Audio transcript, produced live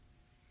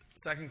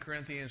2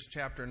 Corinthians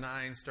chapter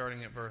 9,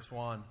 starting at verse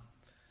 1.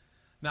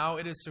 Now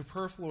it is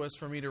superfluous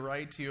for me to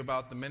write to you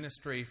about the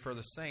ministry for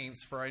the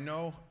saints, for I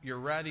know your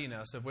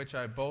readiness, of which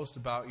I boast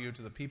about you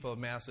to the people of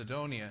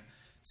Macedonia,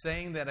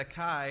 saying that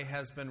Achaia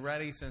has been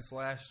ready since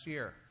last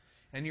year,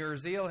 and your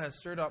zeal has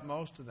stirred up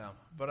most of them.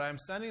 But I am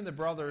sending the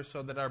brothers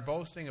so that our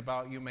boasting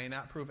about you may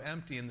not prove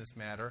empty in this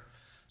matter,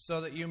 so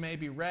that you may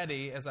be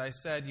ready, as I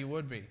said you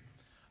would be.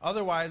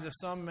 Otherwise, if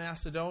some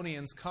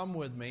Macedonians come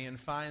with me and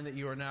find that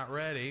you are not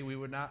ready, we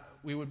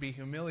would be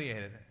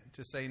humiliated,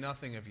 to say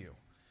nothing of you,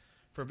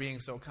 for being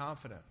so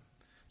confident.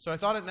 So I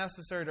thought it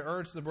necessary to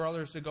urge the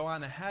brothers to go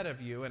on ahead of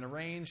you and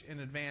arrange in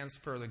advance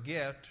for the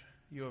gift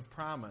you have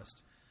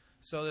promised,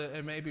 so that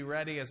it may be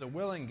ready as a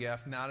willing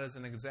gift, not as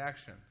an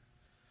exaction.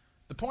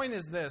 The point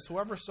is this: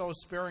 whoever sows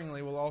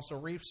sparingly will also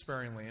reap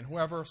sparingly, and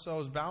whoever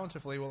sows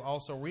bountifully will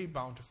also reap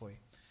bountifully.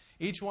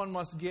 Each one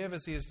must give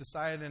as he has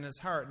decided in his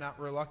heart, not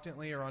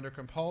reluctantly or under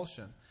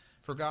compulsion,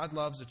 for God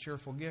loves a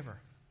cheerful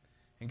giver.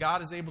 And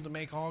God is able to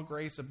make all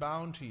grace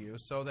abound to you,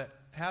 so that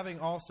having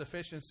all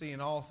sufficiency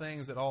in all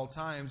things at all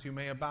times, you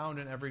may abound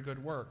in every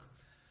good work.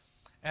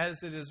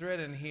 As it is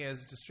written, He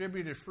has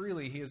distributed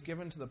freely, He has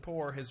given to the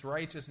poor, His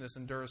righteousness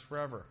endures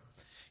forever.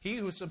 He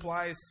who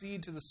supplies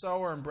seed to the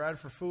sower and bread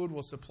for food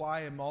will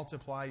supply and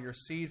multiply your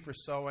seed for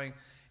sowing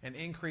and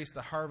increase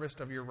the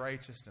harvest of your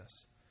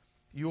righteousness.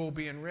 You will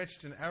be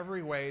enriched in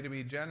every way to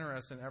be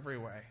generous in every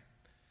way,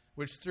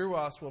 which through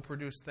us will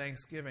produce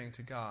thanksgiving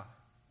to God.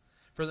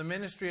 For the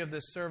ministry of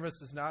this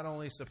service is not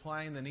only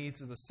supplying the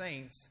needs of the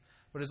saints,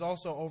 but is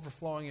also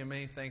overflowing in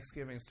many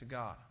thanksgivings to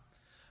God.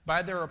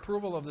 By their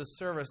approval of this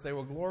service, they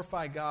will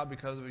glorify God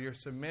because of your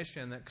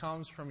submission that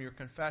comes from your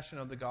confession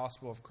of the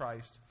gospel of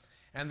Christ,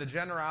 and the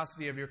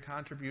generosity of your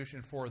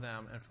contribution for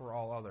them and for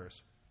all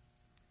others,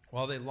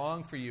 while they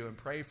long for you and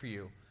pray for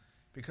you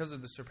because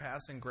of the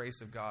surpassing grace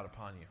of God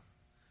upon you.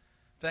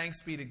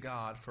 Thanks be to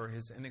God for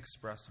His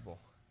inexpressible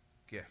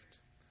gift.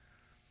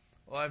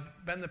 Well, I've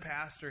been the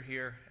pastor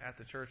here at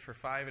the church for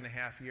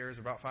 5.5 years,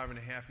 about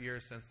 5.5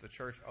 years since the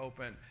church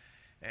opened.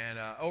 And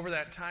over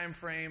that time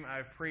frame,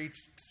 I've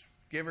preached,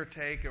 give or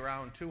take,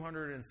 around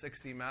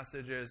 260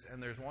 messages.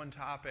 And there's one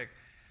topic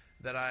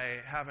that I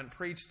haven't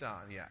preached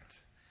on yet.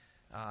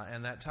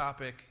 And that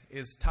topic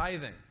is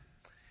tithing.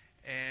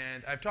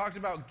 And I've talked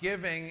about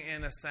giving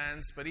in a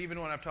sense, but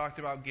even when I've talked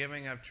about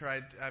giving, I've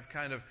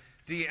kind of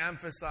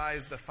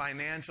de-emphasized the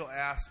financial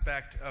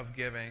aspect of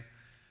giving.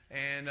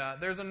 And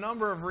there's a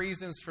number of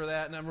reasons for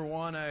that. Number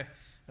one, I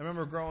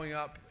remember growing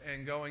up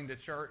and going to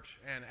church,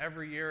 and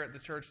every year at the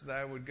church that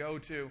I would go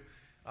to,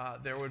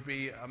 there would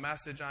be a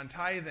message on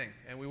tithing,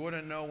 and we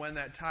wouldn't know when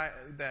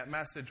that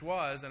message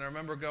was. And I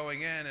remember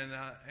going in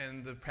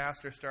and the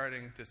pastor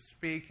starting to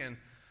speak, and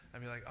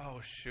I'd be like,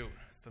 oh shoot,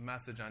 it's the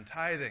message on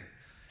tithing.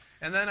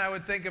 And then I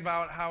would think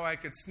about how I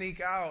could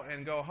sneak out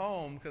and go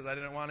home because I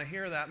didn't want to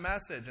hear that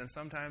message, and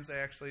sometimes I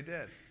actually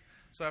did.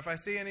 So if I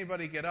see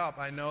anybody get up,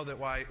 I know that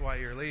why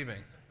you're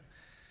leaving.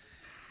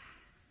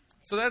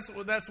 So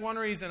that's one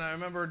reason. I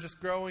remember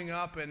just growing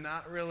up and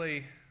not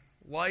really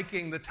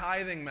liking the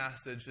tithing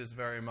messages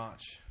very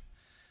much.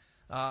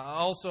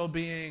 Also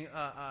being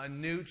a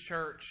new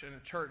church and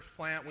a church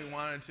plant, we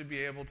wanted to be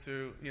able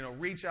to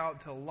reach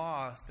out to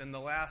lost, and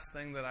the last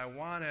thing that I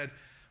wanted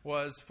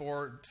was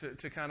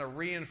to kind of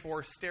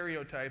reinforce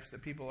stereotypes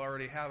that people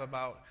already have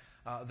about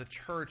the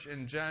church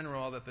in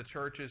general, that the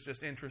church is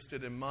just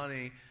interested in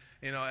money,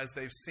 as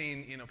they've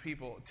seen,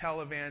 people,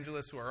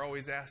 televangelists who are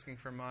always asking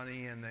for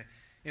money, and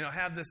they,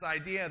 have this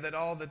idea that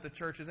all that the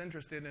church is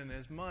interested in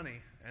is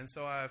money. And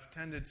so I've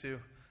tended to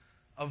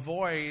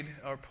avoid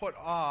or put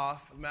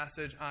off a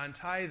message on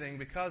tithing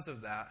because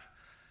of that.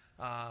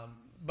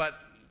 But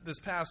this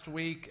past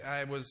week,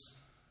 I was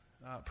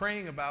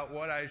praying about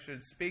what I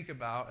should speak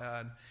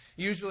about.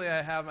 Usually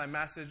I have my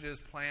messages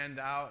planned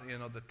out,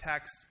 the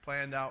text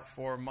planned out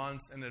for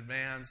months in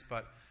advance,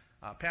 but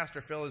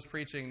Pastor Phil is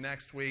preaching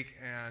next week,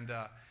 and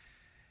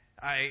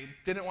I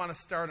didn't want to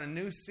start a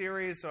new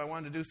series, so I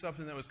wanted to do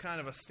something that was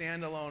kind of a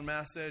standalone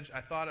message.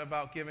 I thought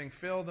about giving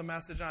Phil the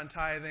message on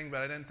tithing,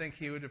 but I didn't think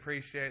he would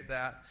appreciate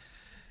that.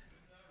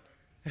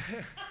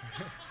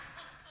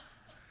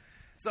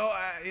 So,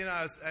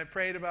 I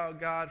prayed about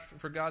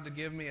for God to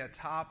give me a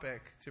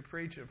topic to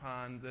preach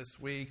upon this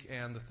week,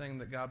 and the thing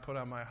that God put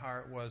on my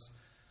heart was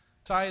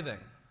tithing.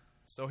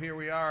 So here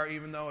we are,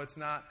 even though it's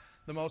not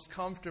the most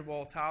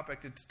comfortable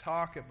topic to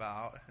talk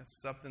about,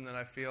 it's something that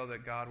I feel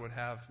that God would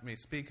have me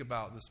speak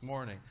about this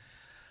morning.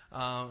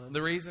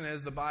 The reason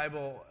is the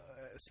Bible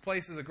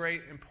places a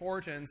great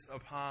importance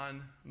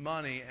upon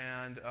money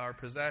and our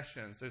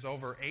possessions. There's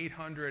over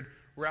 800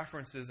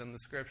 references in the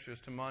Scriptures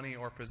to money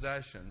or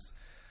possessions.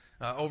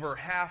 Over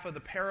half of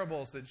the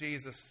parables that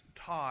Jesus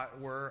taught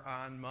were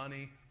on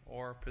money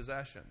or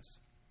possessions.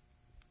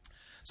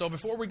 So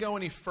before we go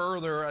any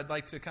further, I'd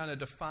like to kind of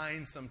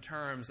define some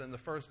terms. And the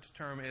first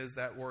term is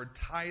that word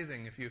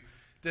tithing. If you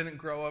didn't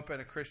grow up in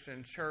a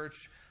Christian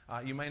church,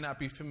 you may not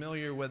be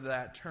familiar with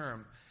that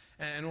term.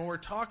 And when we're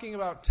talking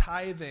about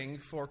tithing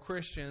for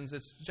Christians,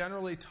 it's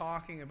generally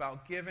talking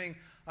about giving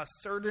a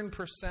certain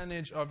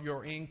percentage of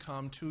your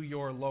income to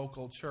your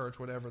local church,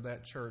 whatever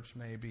that church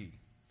may be.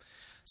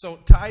 So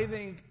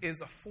tithing is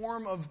a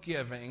form of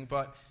giving,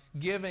 but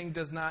giving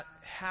does not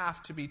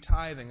have to be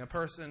tithing. A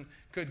person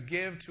could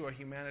give to a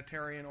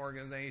humanitarian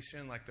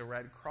organization like the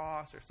Red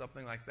Cross or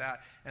something like that,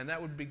 and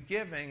that would be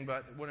giving,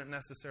 but wouldn't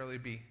necessarily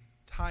be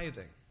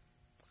tithing.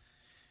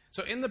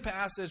 So in the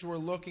passage we're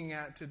looking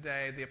at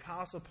today, the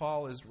Apostle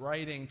Paul is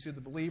writing to the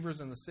believers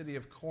in the city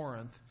of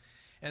Corinth,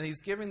 and he's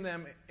giving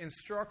them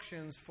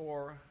instructions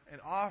for an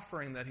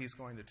offering that he's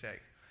going to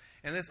take.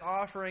 And this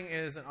offering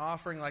is an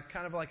offering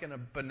kind of like a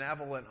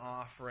benevolent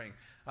offering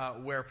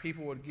where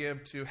people would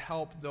give to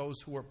help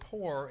those who were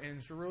poor in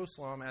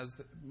Jerusalem, as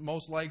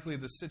most likely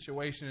the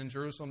situation in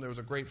Jerusalem, there was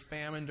a great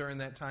famine during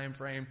that time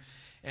frame,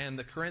 and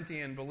the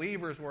Corinthian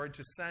believers were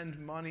to send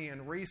money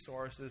and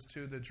resources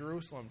to the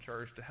Jerusalem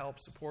church to help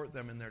support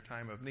them in their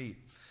time of need.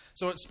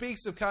 So it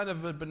speaks of kind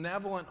of a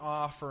benevolent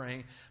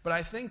offering, but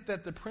I think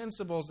that the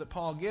principles that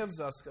Paul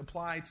gives us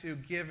apply to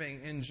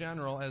giving in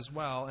general as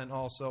well, and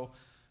also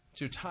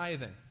to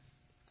tithing.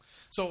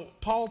 So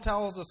Paul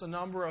tells us a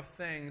number of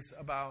things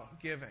about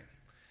giving.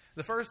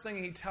 The first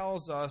thing he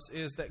tells us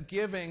is that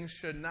giving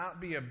should not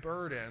be a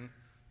burden,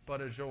 but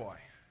a joy.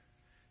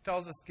 He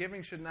tells us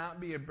giving should not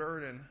be a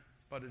burden,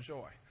 but a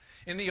joy.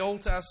 In the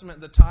Old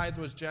Testament, the tithe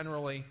was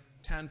generally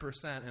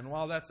 10%, and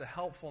while that's a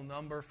helpful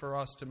number for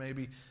us to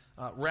maybe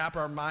wrap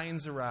our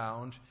minds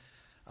around,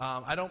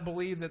 I don't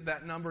believe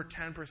that number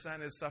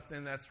 10% is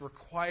something that's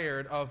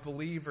required of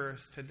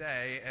believers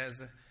today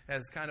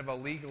as kind of a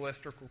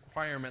legalistic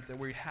requirement that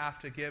we have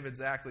to give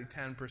exactly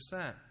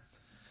 10%.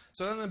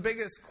 So then the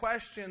biggest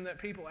question that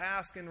people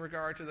ask in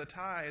regard to the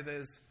tithe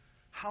is,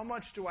 how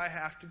much do I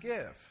have to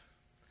give?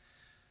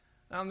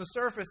 Now, on the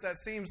surface, that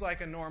seems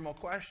like a normal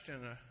question,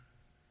 an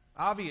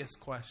obvious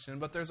question,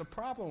 but there's a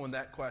problem with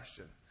that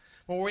question.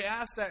 When we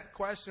ask that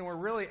question, we're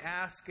really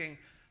asking,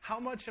 how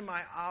much am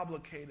I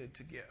obligated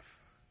to give?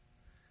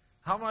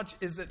 How much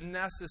is it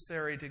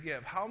necessary to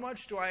give? How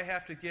much do I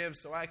have to give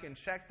so I can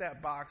check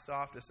that box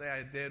off to say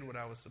I did what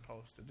I was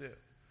supposed to do?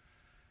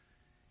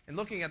 And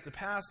looking at the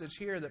passage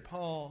here that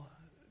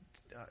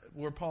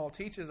where Paul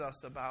teaches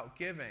us about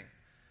giving,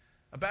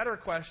 a better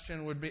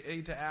question would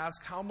be to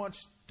ask, how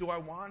much do I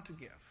want to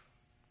give?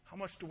 How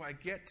much do I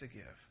get to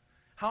give?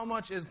 How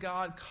much is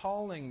God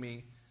calling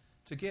me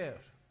to give?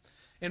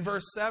 In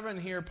verse 7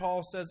 here,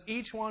 Paul says,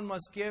 each one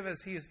must give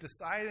as he has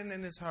decided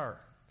in his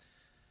heart,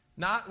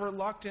 not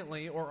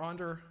reluctantly or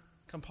under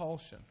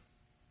compulsion.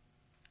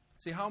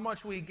 See, how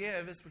much we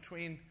give is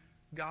between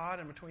God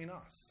and between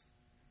us.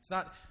 It's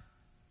not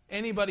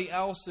anybody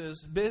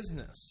else's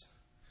business.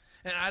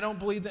 And I don't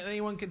believe that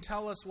anyone can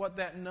tell us what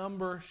that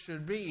number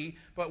should be,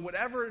 but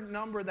whatever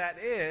number that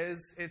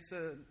is,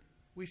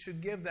 we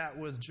should give that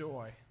with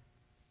joy.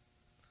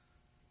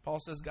 Paul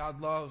says God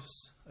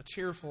loves a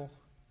cheerful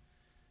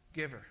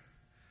giver.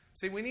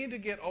 See, we need to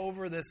get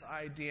over this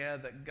idea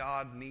that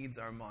God needs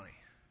our money.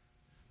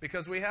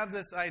 Because we have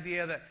this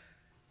idea that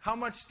how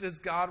much does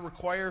God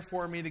require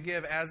for me to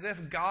give, as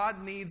if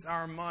God needs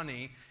our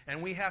money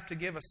and we have to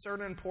give a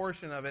certain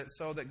portion of it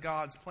so that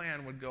God's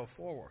plan would go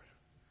forward.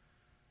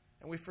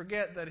 And we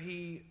forget that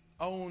He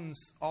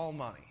owns all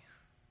money.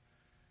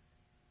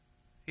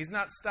 He's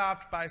not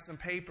stopped by some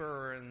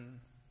paper and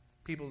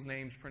people's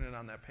names printed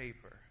on that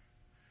paper.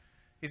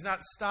 He's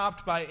not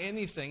stopped by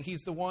anything.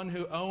 He's the one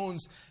who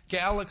owns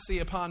galaxy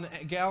upon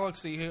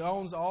galaxy. He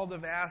owns all the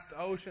vast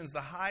oceans,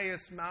 the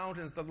highest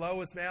mountains, the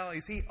lowest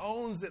valleys. He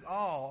owns it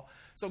all.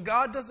 So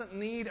God doesn't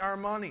need our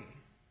money.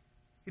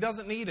 He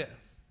doesn't need it.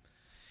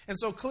 And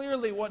so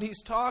clearly what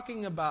he's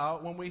talking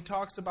about when he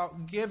talks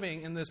about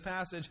giving in this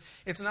passage,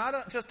 it's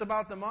not just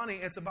about the money,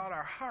 it's about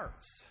our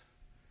hearts.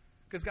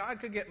 Because God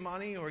could get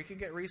money or He could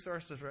get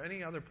resources for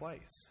any other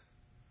place.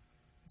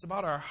 It's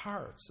about our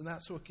hearts, and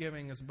that's what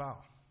giving is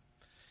about.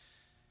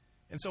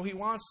 And so He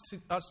wants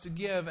us to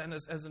give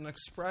as an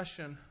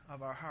expression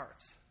of our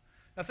hearts.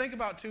 Now think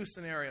about two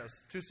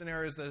scenarios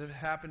that have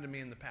happened to me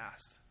in the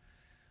past.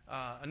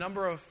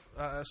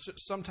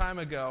 Some time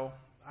ago,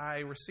 I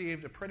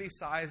received a pretty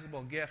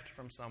sizable gift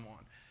from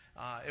someone.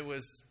 It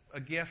was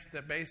a gift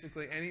that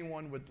basically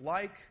anyone would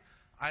like.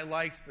 I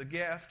liked the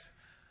gift.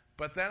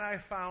 But then I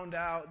found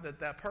out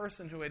that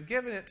person who had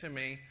given it to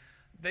me,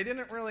 they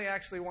didn't really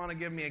actually want to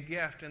give me a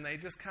gift, and they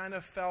just kind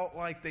of felt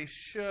like they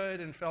should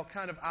and felt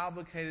kind of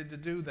obligated to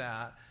do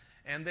that.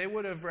 And they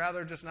would have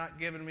rather just not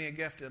given me a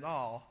gift at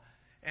all.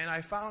 And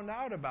I found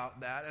out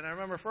about that, and I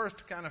remember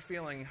first kind of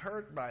feeling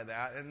hurt by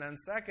that, and then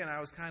second, I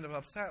was kind of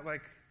upset,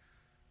 like,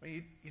 well,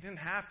 you didn't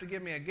have to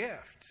give me a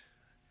gift.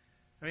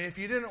 I mean, if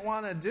you didn't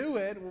want to do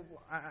it,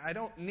 I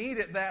don't need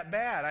it that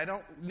bad. I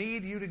don't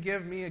need you to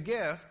give me a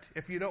gift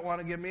if you don't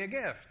want to give me a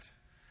gift.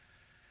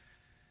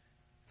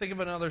 Think of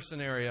another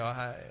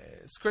scenario.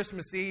 It's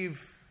Christmas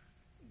Eve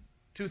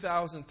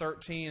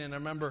 2013, and I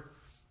remember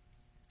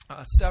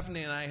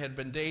Stephanie and I had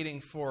been dating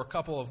for a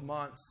couple of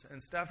months,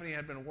 and Stephanie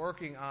had been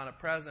working on a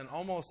present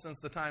almost since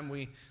the time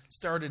we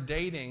started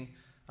dating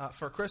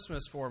for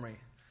Christmas for me.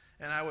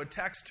 And I would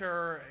text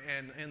her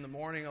and in the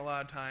morning a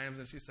lot of times,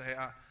 and she'd say,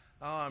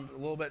 I'm a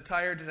little bit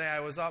tired today.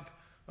 I was up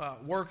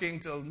working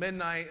till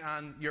midnight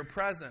on your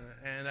present,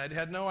 and I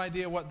had no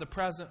idea what the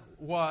present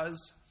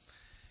was.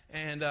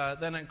 And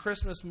then on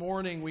Christmas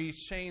morning, we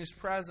changed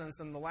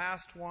presents, and the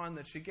last one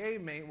that she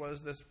gave me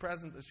was this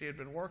present that she had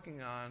been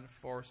working on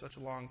for such a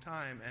long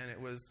time, and it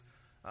was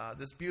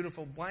this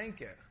beautiful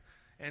blanket.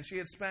 And she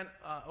had spent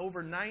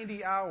over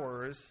 90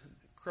 hours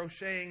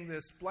crocheting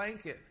this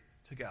blanket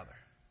together.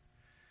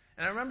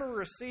 And I remember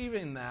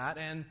receiving that,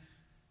 and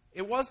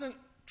it wasn't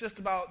just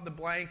about the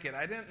blanket.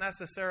 I didn't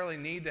necessarily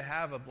need to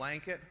have a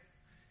blanket.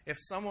 If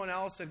someone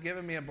else had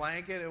given me a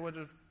blanket, it would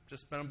have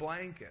just been a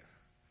blanket.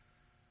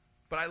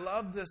 But I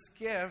loved this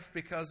gift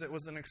because it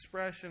was an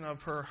expression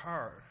of her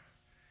heart.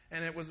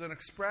 And it was an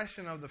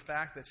expression of the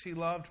fact that she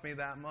loved me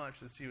that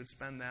much that she would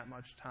spend that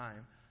much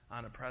time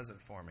on a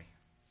present for me.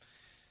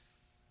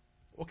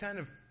 What kind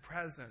of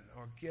present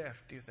or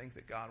gift do you think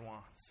that God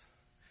wants?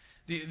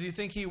 Do you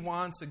think He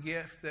wants a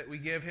gift that we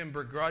give Him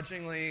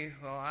begrudgingly?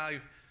 Well,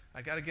 I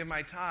got to give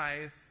my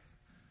tithe.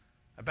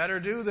 I better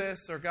do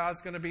this or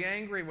God's going to be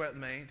angry with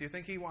me. Do you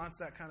think He wants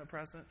that kind of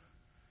present?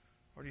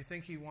 Or do you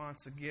think He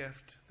wants a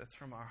gift that's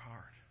from our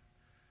heart?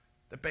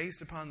 That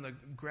based upon the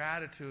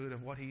gratitude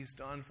of what He's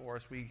done for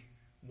us, we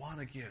want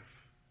to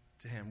give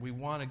to Him. We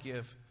want to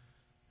give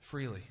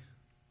freely.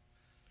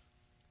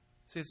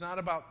 See, it's not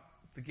about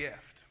the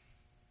gift.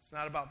 It's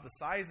not about the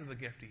size of the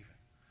gift even.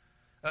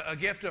 A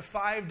gift of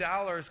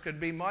 $5 could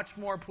be much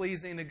more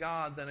pleasing to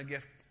God than a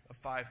gift of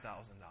 $5,000.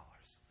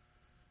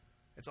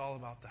 It's all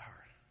about the heart.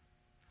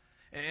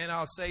 And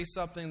I'll say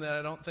something that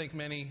I don't think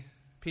many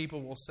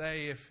people will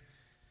say.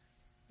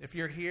 If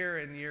you're here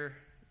and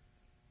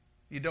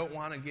you don't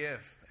want to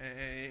give,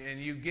 and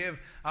you give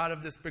out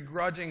of this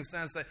begrudging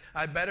sense that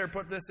I better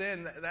put this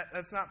in,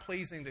 that's not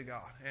pleasing to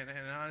God. And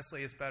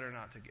honestly, it's better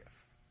not to give.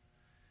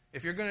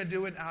 If you're going to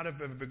do it out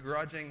of a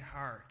begrudging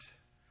heart,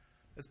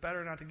 it's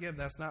better not to give.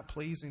 That's not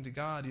pleasing to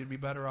God. You'd be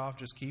better off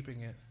just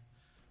keeping it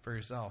for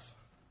yourself.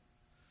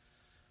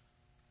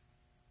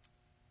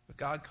 But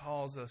God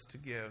calls us to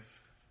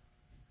give.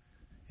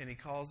 And He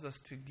calls us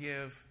to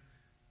give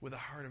with a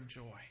heart of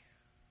joy.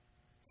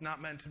 It's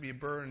not meant to be a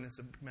burden.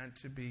 It's meant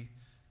to be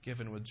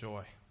given with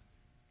joy.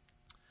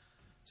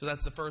 So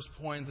that's the first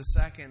point. The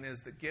second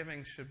is that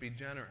giving should be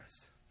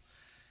generous.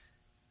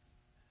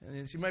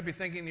 And you might be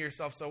thinking to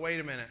yourself, so wait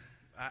a minute.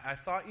 I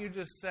thought you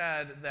just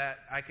said that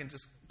I can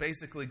just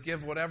basically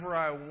give whatever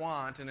I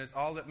want, and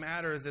all that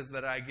matters is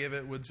that I give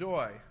it with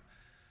joy.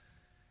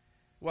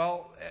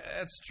 Well,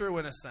 it's true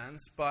in a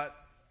sense, but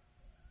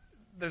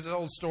there's an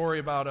old story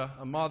about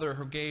a mother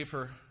who gave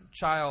her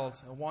child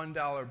a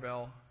 $1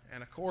 bill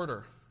and a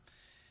quarter.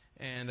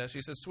 And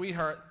she said,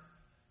 sweetheart,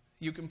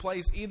 you can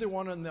place either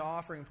one on the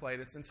offering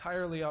plate. It's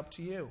entirely up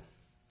to you.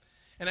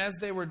 And as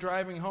they were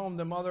driving home,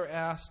 the mother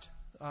asked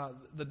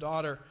the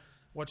daughter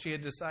what she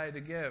had decided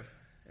to give.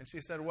 And she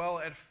said, well,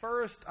 at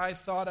first I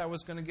thought I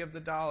was going to give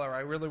the $1. I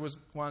really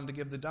wanted to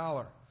give the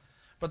 $1.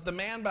 But the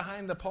man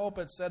behind the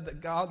pulpit said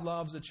that God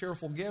loves a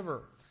cheerful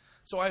giver.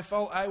 So I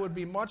felt I would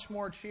be much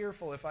more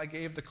cheerful if I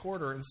gave the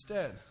quarter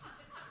instead.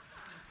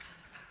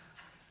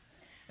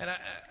 And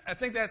I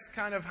think that's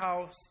kind of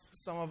how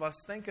some of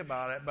us think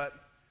about it. But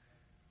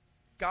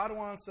God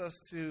wants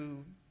us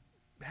to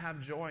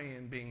have joy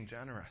in being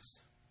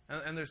generous.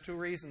 And there's two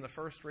reasons. The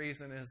first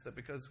reason is that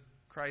because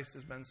Christ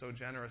has been so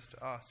generous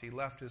to us, He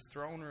left His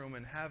throne room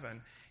in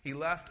heaven. He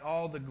left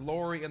all the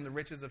glory and the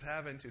riches of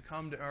heaven to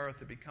come to earth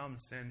to become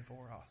sin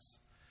for us.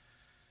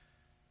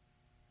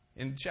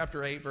 In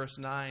chapter 8, verse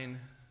 9,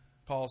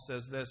 Paul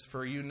says this,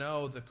 for you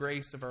know the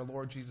grace of our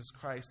Lord Jesus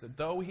Christ, that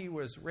though He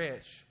was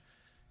rich,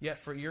 yet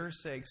for your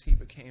sakes He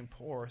became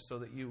poor, so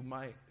that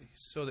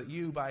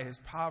you by His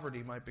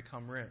poverty might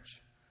become rich.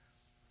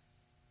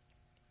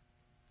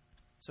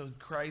 So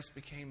Christ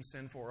became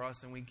sin for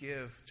us, and we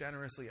give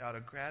generously out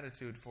of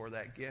gratitude for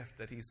that gift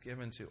that He's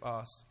given to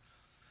us.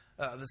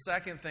 The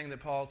second thing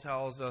that Paul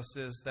tells us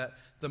is that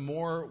the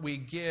more we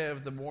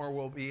give, the more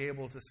we'll be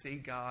able to see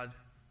God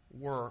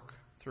work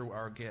through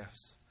our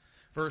gifts.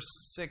 Verse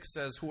 6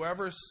 says,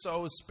 whoever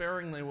sows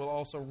sparingly will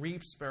also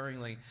reap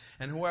sparingly,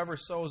 and whoever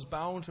sows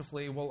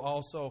bountifully will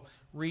also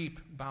reap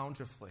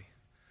bountifully.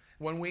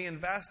 When we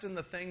invest in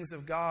the things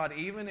of God,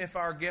 even if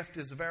our gift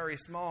is very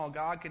small,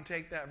 God can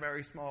take that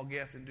very small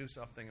gift and do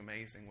something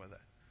amazing with it.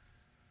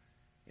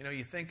 You know,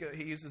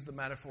 He uses the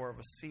metaphor of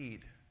a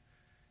seed.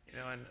 You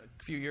know, and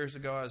a few years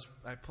ago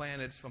I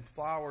planted some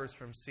flowers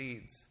from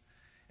seeds.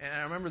 And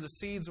I remember the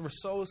seeds were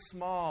so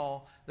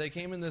small, they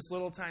came in this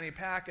little tiny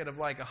packet of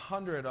like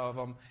 100 of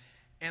them,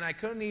 and I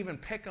couldn't even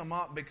pick them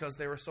up because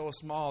they were so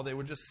small. They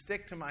would just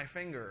stick to my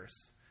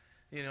fingers.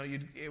 You know,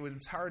 it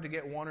was hard to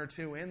get one or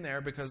two in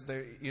there because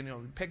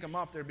pick them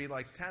up, there'd be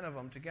like 10 of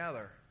them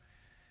together.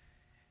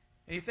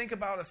 And you think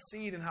about a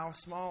seed and how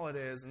small it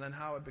is, and then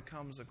how it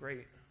becomes a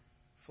great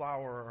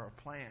flower or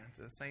a plant.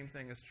 The same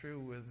thing is true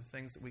with the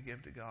things that we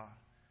give to God.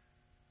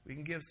 We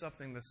can give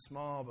something that's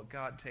small, but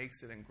God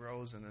takes it and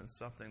grows it into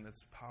something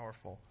that's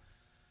powerful.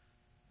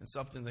 and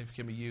something that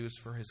can be used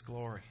for His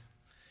glory.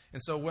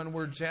 And so when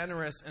we're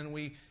generous and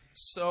we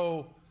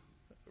sow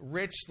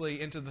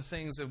richly into the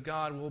things of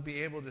God, we'll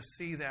be able to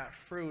see that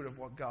fruit of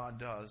what God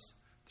does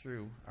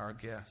through our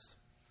gifts.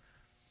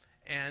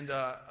 And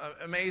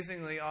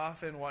amazingly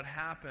often what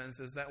happens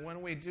is that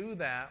when we do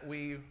that,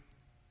 we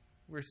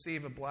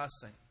receive a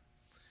blessing.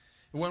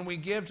 When we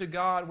give to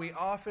God, we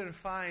often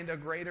find a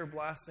greater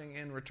blessing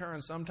in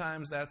return.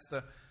 Sometimes that's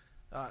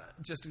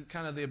just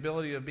kind of the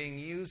ability of being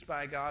used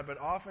by God, but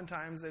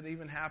oftentimes it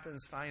even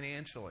happens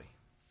financially.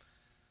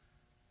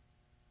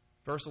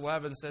 Verse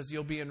 11 says,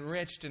 "You'll be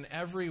enriched in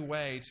every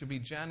way to be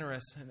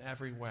generous in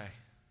every way."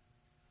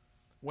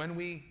 When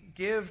we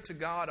give to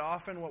God,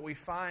 often what we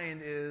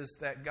find is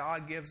that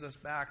God gives us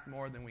back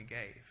more than we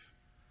gave.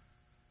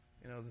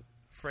 The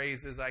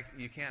phrase is like,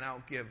 you can't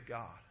outgive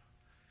God.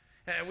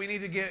 And we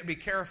need to be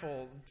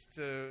careful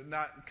to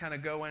not kind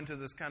of go into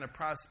this kind of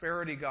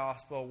prosperity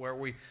gospel where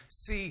we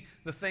see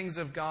the things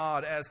of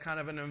God as kind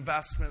of an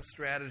investment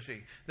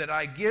strategy. That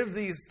I give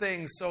these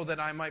things so that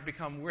I might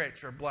become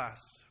rich or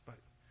blessed. But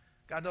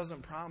God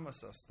doesn't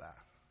promise us that.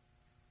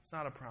 It's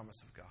not a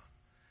promise of God.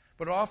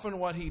 But often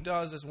what He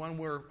does is when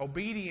we're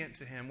obedient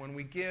to Him, when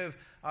we give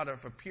out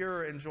of a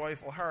pure and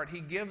joyful heart,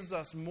 He gives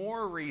us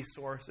more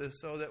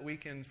resources so that we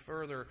can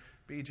further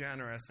be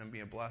generous and be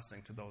a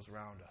blessing to those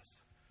around us.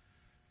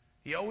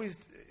 He always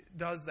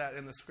does that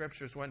in the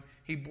Scriptures. When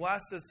He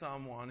blesses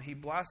someone, He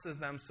blesses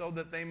them so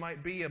that they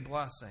might be a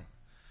blessing.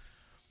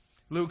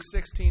 Luke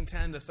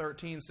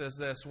 16:10-13 says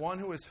this, "One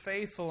who is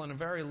faithful in a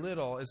very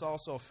little is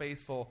also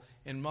faithful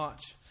in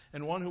much.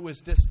 And one who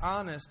is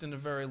dishonest in a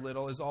very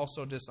little is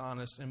also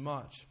dishonest in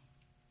much.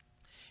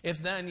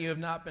 If then you have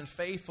not been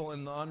faithful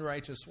in the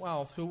unrighteous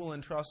wealth, who will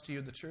entrust to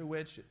you the true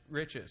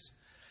riches?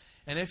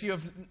 And if you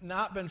have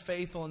not been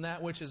faithful in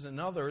that which is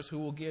another's, who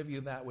will give you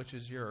that which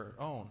is your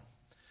own?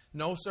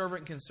 No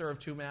servant can serve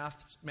two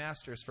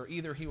masters, for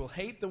either he will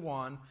hate the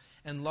one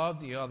and love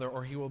the other,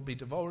 or he will be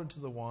devoted to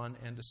the one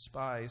and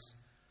despise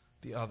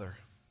the other.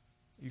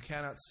 You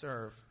cannot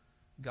serve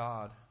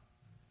God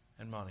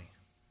and money."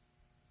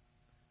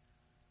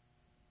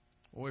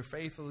 When we're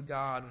faithful to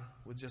God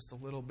with just a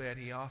little bit,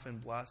 He often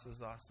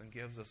blesses us and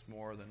gives us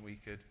more than we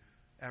could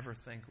ever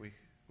think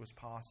was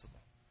possible.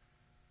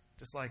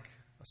 Just like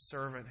a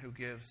servant who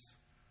gives,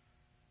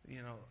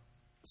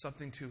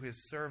 something to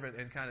his servant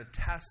and kind of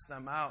tests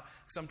them out.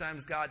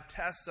 Sometimes God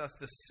tests us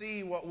to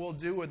see what we'll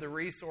do with the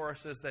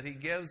resources that He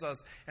gives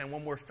us. And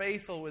when we're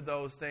faithful with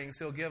those things,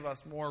 He'll give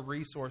us more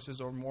resources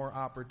or more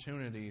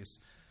opportunities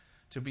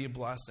to be a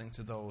blessing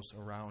to those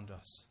around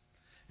us.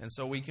 And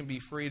so we can be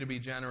free to be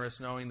generous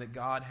knowing that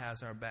God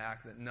has our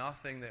back, that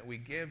nothing that we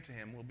give to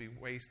Him will be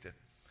wasted.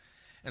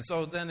 And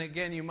so then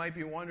again, you might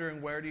be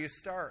wondering, where do you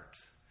start?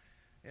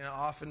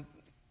 Often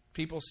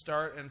people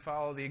start and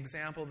follow the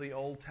example of the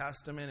Old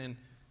Testament and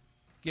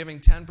giving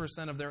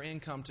 10% of their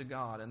income to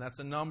God. And that's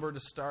a number to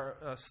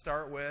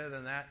start with,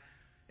 and that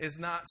is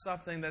not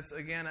something that's,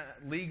 again,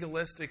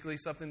 legalistically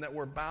something that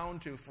we're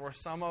bound to. For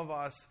some of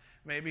us,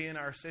 maybe in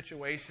our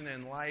situation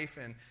in life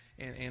and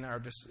in our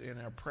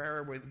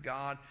prayer with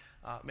God,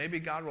 maybe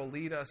God will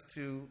lead us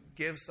to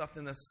give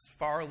something that's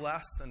far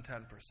less than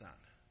 10%.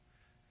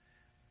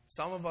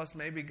 Some of us,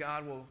 maybe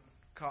God will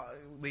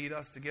lead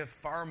us to give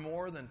far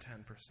more than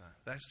 10%.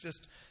 That's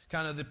just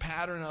kind of the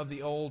pattern of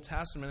the Old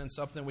Testament and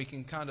something we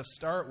can kind of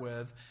start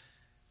with.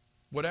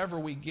 Whatever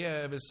we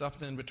give is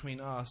something between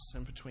us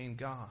and between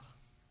God.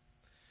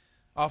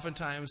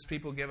 Oftentimes,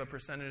 people give a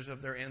percentage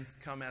of their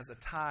income as a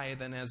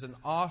tithe, and as an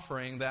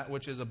offering, that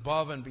which is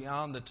above and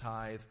beyond the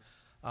tithe,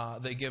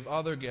 they give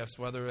other gifts,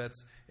 whether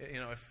it's,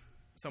 if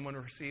someone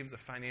receives a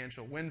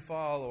financial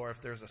windfall or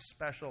if there's a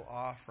special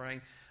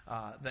offering,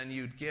 then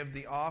you'd give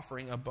the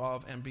offering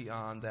above and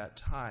beyond that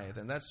tithe.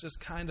 And that's just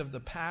kind of the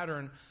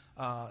pattern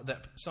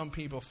that some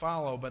people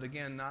follow, but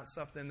again, not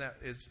something that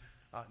is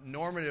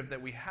normative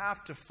that we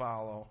have to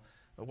follow.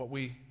 But what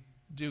we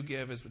do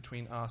give is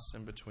between us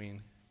and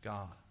between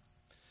God.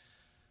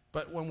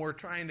 But when we're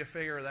trying to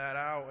figure that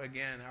out,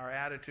 again, our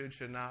attitude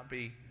should not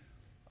be,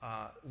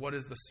 what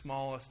is the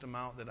smallest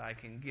amount that I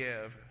can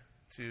give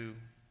to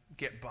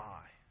get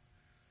by?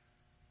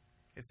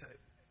 It's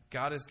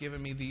God has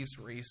given me these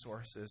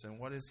resources, and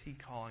what is He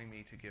calling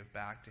me to give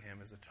back to Him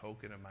as a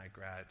token of my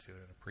gratitude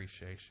and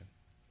appreciation?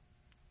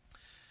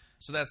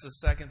 So that's the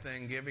second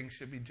thing. Giving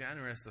should be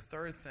generous. The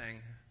third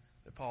thing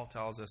that Paul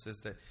tells us is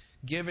that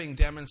giving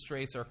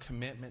demonstrates our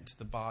commitment to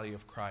the body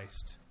of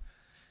Christ.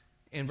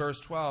 In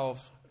verse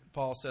 12,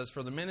 Paul says,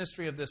 "For the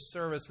ministry of this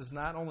service is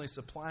not only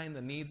supplying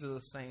the needs of the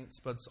saints,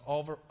 but it's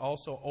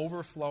also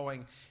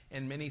overflowing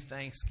in many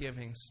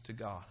thanksgivings to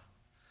God."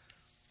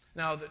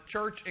 Now, the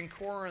church in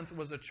Corinth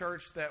was a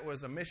church that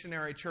was a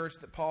missionary church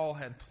that Paul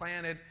had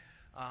planted,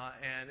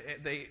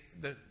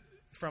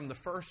 from the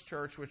first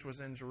church, which was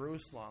in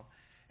Jerusalem.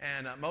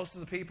 And most of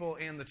the people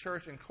in the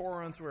church in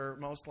Corinth were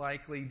most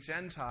likely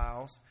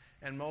Gentiles,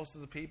 and most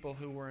of the people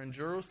who were in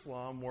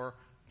Jerusalem were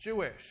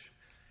Jewish.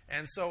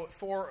 And so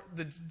for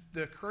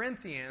the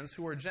Corinthians,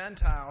 who were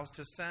Gentiles,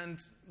 to send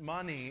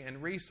money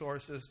and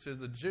resources to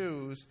the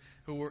Jews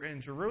who were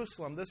in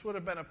Jerusalem, this would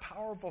have been a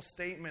powerful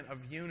statement of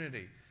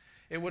unity.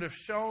 It would have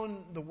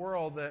shown the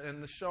world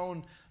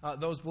shown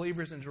those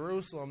believers in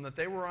Jerusalem that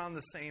they were on the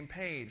same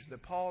page,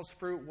 that Paul's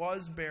work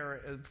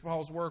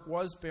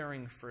was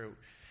bearing fruit,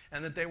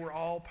 and that they were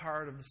all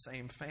part of the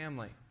same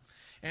family.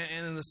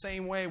 And in the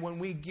same way, when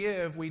we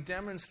give, we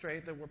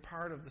demonstrate that we're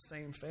part of the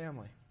same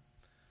family.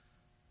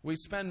 We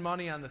spend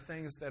money on the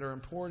things that are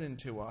important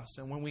to us.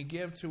 And when we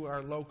give to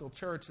our local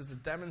church, it's a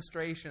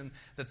demonstration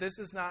that this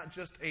is not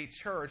just a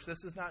church.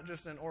 This is not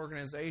just an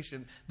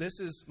organization. This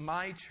is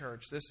my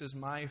church. This is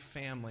my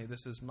family.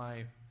 This is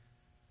my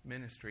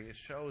ministry. It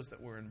shows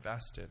that we're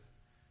invested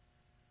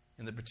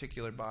in the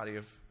particular body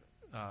of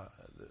the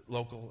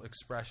local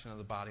expression of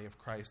the body of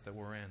Christ that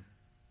we're in.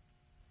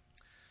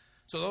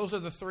 So those are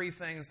the three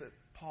things that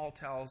Paul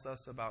tells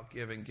us about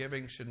giving.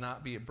 Giving should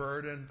not be a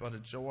burden, but a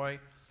joy.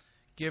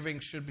 Giving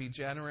should be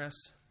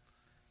generous,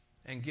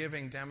 and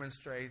giving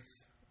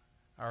demonstrates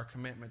our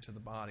commitment to the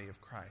body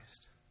of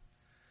Christ.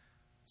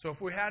 So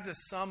if we had to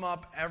sum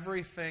up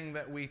everything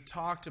that we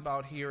talked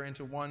about here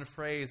into one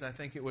phrase, I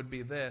think it would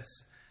be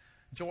this: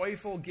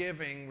 joyful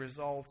giving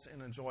results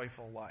in a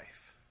joyful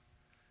life.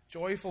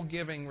 Joyful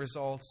giving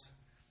results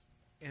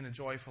in a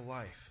joyful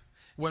life.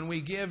 When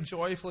we give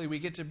joyfully, we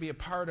get to be a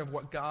part of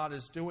what God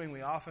is doing.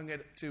 We often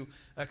get to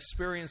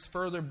experience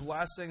further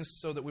blessings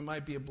so that we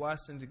might be a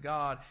blessing to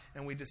God,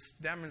 and we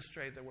just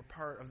demonstrate that we're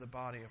part of the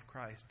body of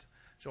Christ.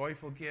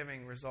 Joyful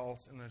giving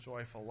results in a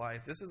joyful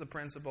life. This is a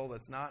principle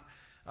that's not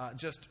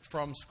just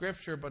from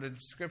Scripture, but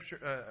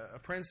a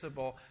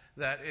principle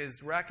that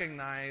is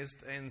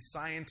recognized in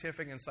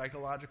scientific and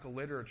psychological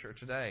literature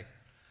today.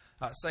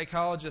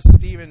 Psychologist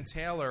Stephen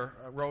Taylor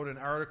wrote an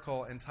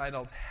article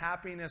entitled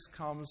 "Happiness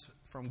Comes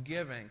from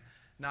Giving,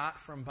 Not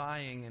from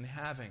Buying and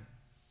Having."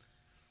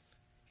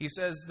 He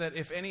says that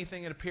if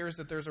anything, it appears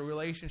that there's a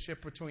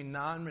relationship between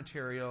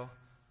non-materialism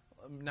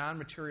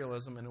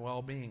and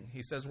well-being.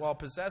 He says, while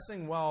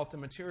possessing wealth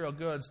and material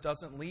goods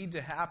doesn't lead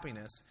to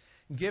happiness,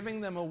 giving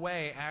them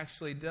away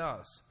actually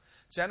does.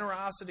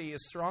 Generosity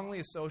is strongly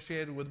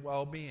associated with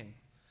well-being.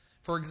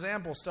 For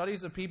example,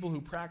 studies of people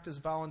who practice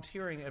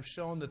volunteering have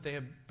shown that they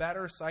have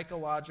better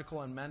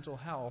psychological and mental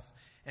health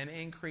and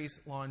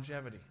increased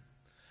longevity.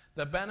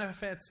 The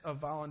benefits of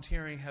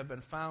volunteering have been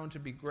found to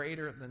be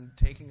greater than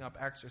taking up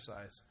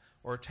exercise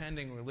or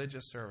attending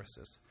religious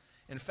services.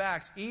 In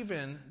fact,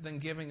 even than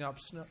giving up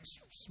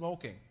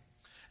smoking.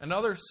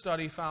 Another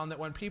study found that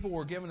when people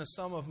were given a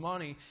sum of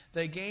money,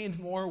 they gained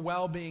more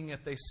well-being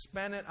if they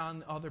spent it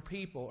on other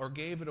people or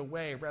gave it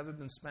away rather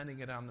than spending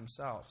it on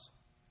themselves.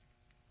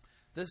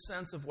 This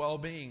sense of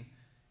well-being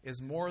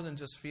is more than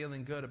just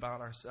feeling good about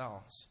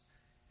ourselves.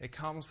 It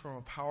comes from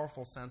a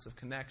powerful sense of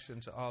connection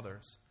to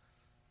others,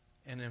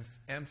 an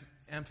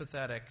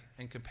empathetic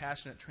and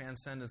compassionate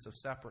transcendence of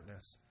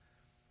separateness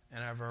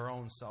and of our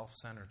own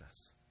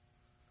self-centeredness.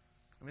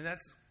 I mean,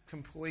 that's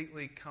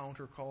completely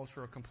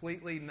countercultural,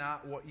 completely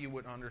not what you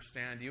would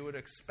understand. You would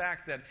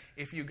expect that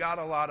if you got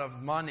a lot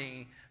of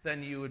money,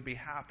 then you would be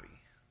happy.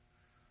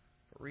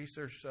 But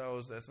research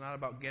shows that it's not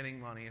about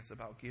getting money, it's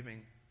about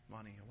giving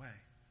money away.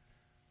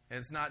 And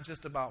it's not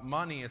just about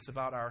money, it's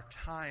about our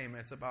time,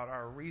 it's about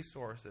our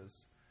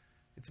resources,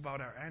 it's about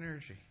our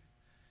energy.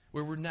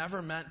 We were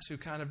never meant to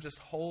kind of just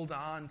hold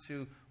on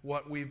to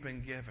what we've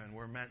been given.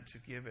 We're meant to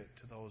give it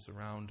to those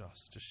around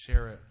us, to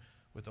share it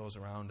with those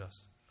around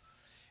us.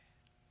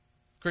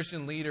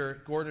 Christian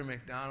leader Gordon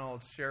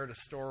MacDonald shared a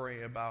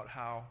story about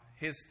how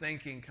his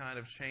thinking kind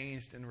of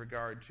changed in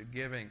regard to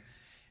giving.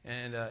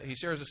 And he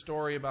shares a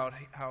story about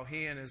how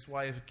he and his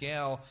wife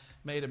Gail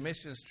went on a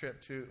missions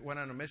trip to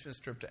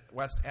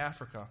West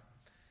Africa.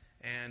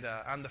 And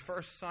on the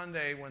first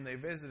Sunday when they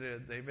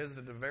visited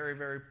a very,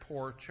 very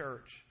poor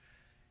church.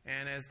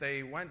 And as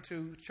they went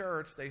to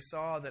church, they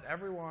saw that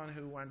everyone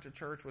who went to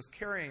church was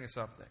carrying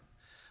something.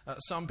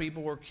 Some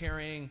people were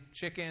carrying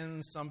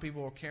chickens, some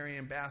people were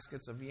carrying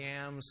baskets of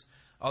yams,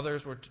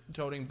 others were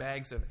toting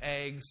bags of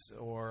eggs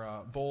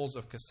or bowls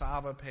of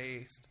cassava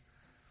paste.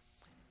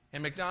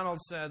 And MacDonald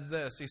said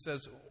this, he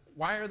says,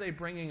 "Why are they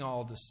bringing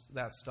all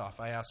that stuff?"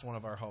 I asked one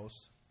of our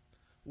hosts.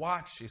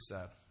 "Watch," she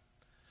said.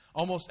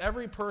 Almost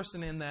every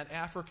person in that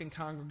African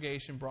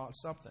congregation brought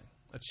something.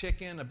 A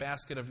chicken, a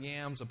basket of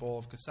yams, a bowl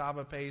of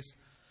cassava paste.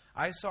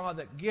 I saw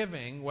that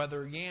giving,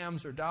 whether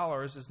yams or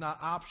dollars, is not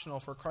optional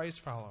for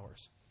Christ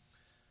followers.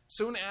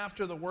 Soon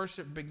after the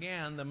worship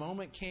began, the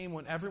moment came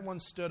when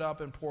everyone stood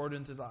up and poured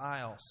into the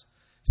aisles,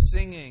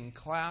 singing,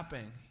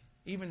 clapping,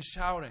 even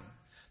shouting.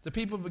 The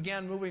people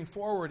began moving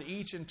forward,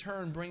 each in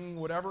turn bringing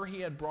whatever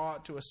he had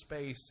brought to a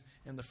space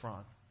in the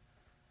front.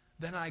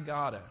 Then I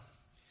got it.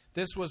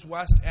 This was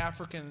West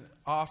African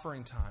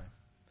offering time.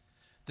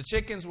 The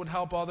chickens would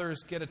help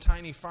others get a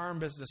tiny farm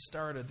business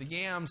started. The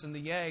yams and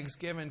the eggs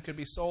given could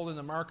be sold in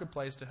the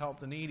marketplace to help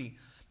the needy.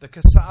 The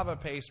cassava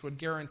paste would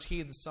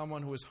guarantee that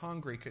someone who was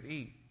hungry could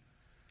eat.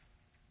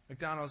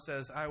 MacDonald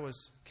says, I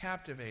was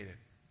captivated.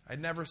 I'd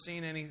never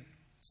seen anything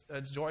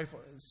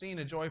seen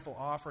a joyful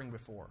offering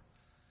before.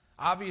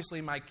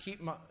 Obviously, my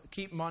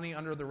keep money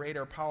under the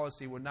radar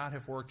policy would not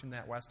have worked in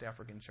that West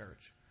African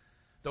church.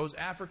 Those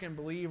African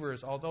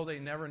believers, although they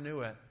never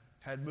knew it,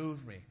 had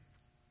moved me.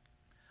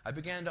 I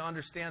began to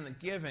understand that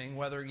giving,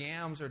 whether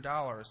yams or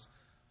dollars,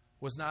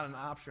 was not an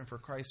option for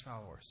Christ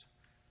followers.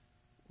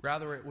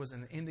 Rather, it was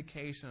an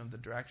indication of the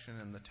direction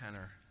and the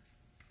tenor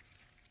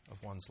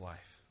of one's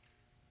life.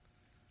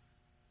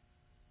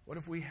 What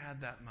if we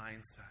had that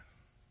mindset,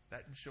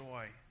 that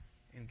joy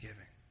in giving?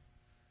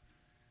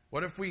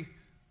 What if we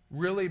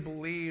really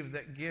believed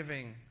that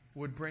giving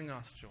would bring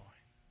us joy?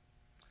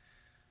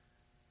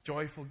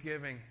 Joyful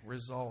giving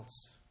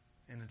results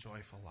in a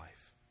joyful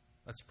life.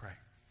 Let's pray.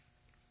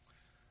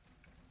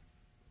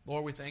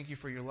 Lord, we thank you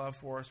for your love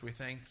for us. We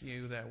thank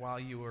you that while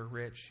you were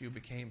rich, you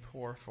became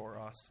poor for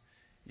us.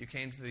 You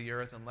came to the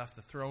earth and left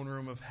the throne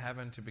room of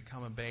heaven to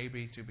become a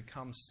baby, to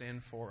become sin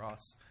for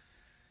us.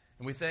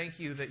 And we thank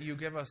you that you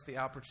give us the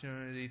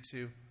opportunity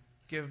to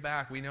give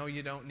back. We know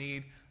you don't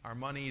need our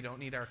money, you don't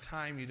need our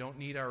time, you don't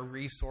need our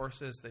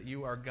resources, that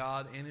you are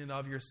God in and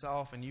of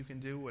yourself and you can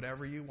do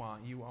whatever you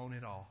want. You own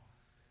it all.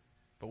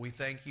 But we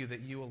thank you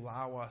that you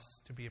allow us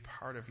to be a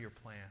part of your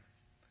plan,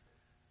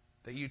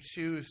 that you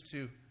choose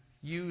to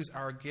use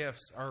our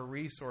gifts, our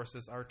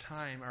resources, our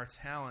time, our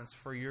talents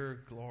for your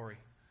glory.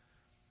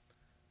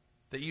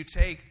 That you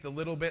take the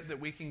little bit that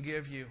we can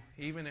give you,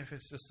 even if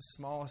it's just the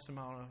smallest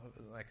amount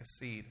of, like a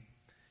seed,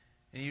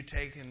 and you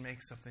take and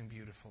make something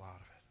beautiful out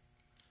of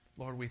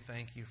it. Lord, we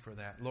thank you for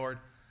that. Lord,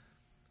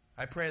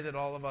 I pray that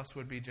all of us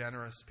would be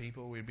generous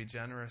people. We'd be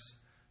generous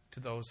to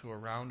those who are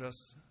around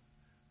us.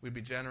 We'd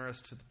be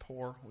generous to the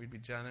poor. We'd be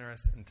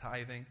generous in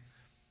tithing.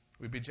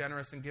 We'd be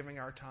generous in giving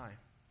our time.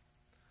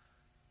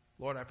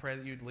 Lord, I pray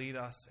that you'd lead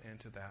us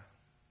into that.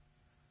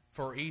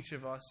 For each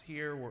of us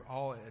here, we're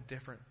all at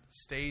different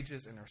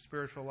stages in our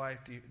spiritual life,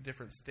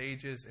 different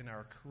stages in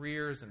our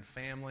careers and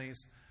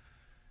families.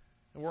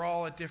 And we're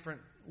all at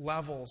different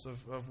levels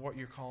of what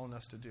you're calling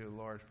us to do,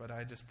 Lord. But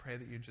I just pray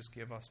that you just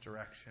give us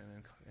direction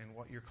in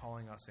what you're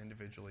calling us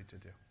individually to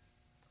do.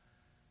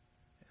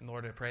 And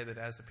Lord, I pray that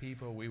as a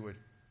people we would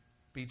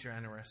be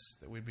generous,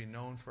 that we'd be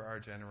known for our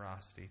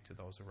generosity to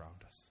those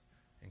around us.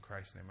 In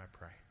Christ's name I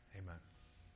pray. Amen.